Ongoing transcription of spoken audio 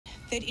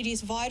that it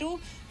is vital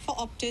for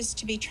Optus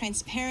to be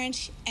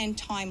transparent and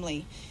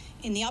timely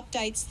in the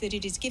updates that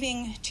it is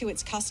giving to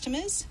its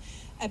customers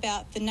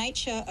about the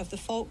nature of the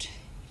fault,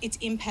 its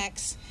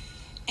impacts,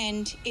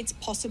 and its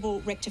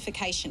possible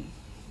rectification.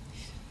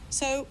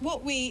 So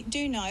what we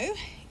do know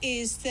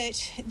is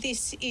that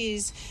this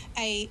is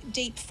a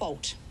deep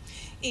fault.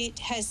 It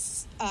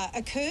has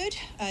occurred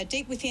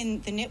deep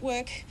within the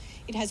network.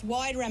 It has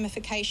wide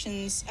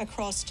ramifications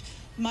across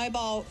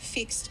mobile,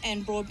 fixed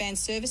and broadband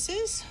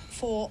services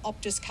for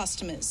Optus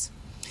customers.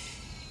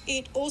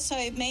 It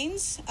also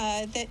means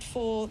that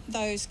for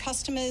those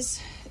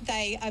customers,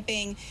 they are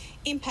being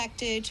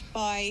impacted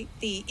by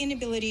the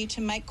inability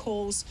to make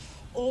calls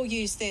or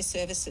use their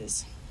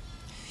services.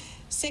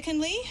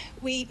 Secondly,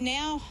 we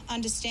now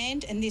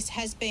understand, and this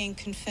has been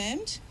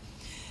confirmed,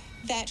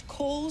 that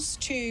calls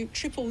to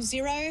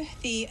 000,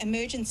 the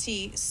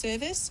emergency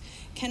service,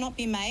 cannot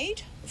be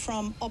made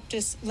from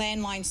Optus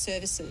landline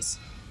services.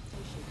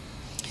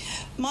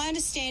 My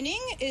understanding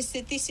is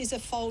that this is a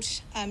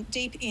fault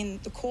deep in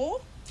the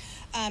core.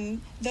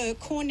 The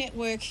core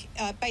network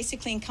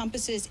basically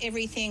encompasses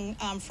everything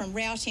from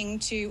routing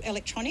to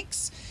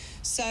electronics.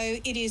 So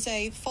it is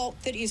a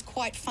fault that is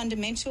quite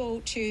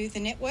fundamental to the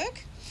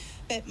network.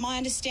 But my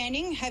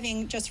understanding,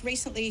 having just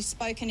recently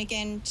spoken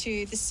again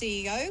to the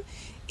CEO,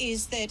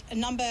 is that a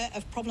number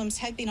of problems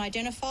have been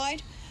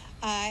identified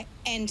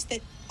and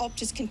that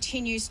Optus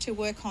continues to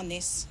work on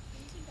this.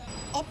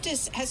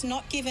 Optus has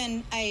not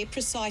given a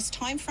precise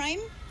time frame.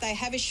 They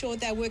have assured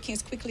they're working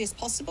as quickly as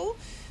possible.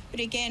 But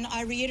again,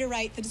 I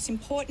reiterate that it's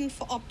important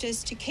for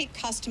Optus to keep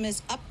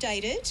customers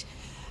updated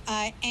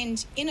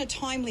and in a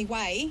timely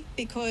way,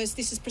 because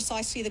this is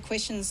precisely the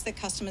questions that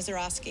customers are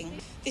asking.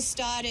 This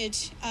started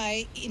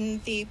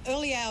in the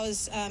early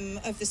hours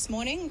of this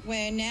morning.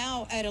 We're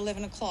now at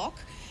 11 o'clock.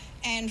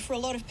 And for a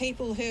lot of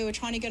people who are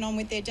trying to get on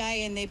with their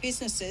day and their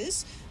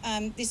businesses,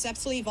 this is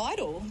absolutely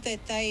vital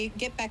that they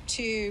get back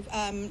to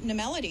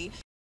normality.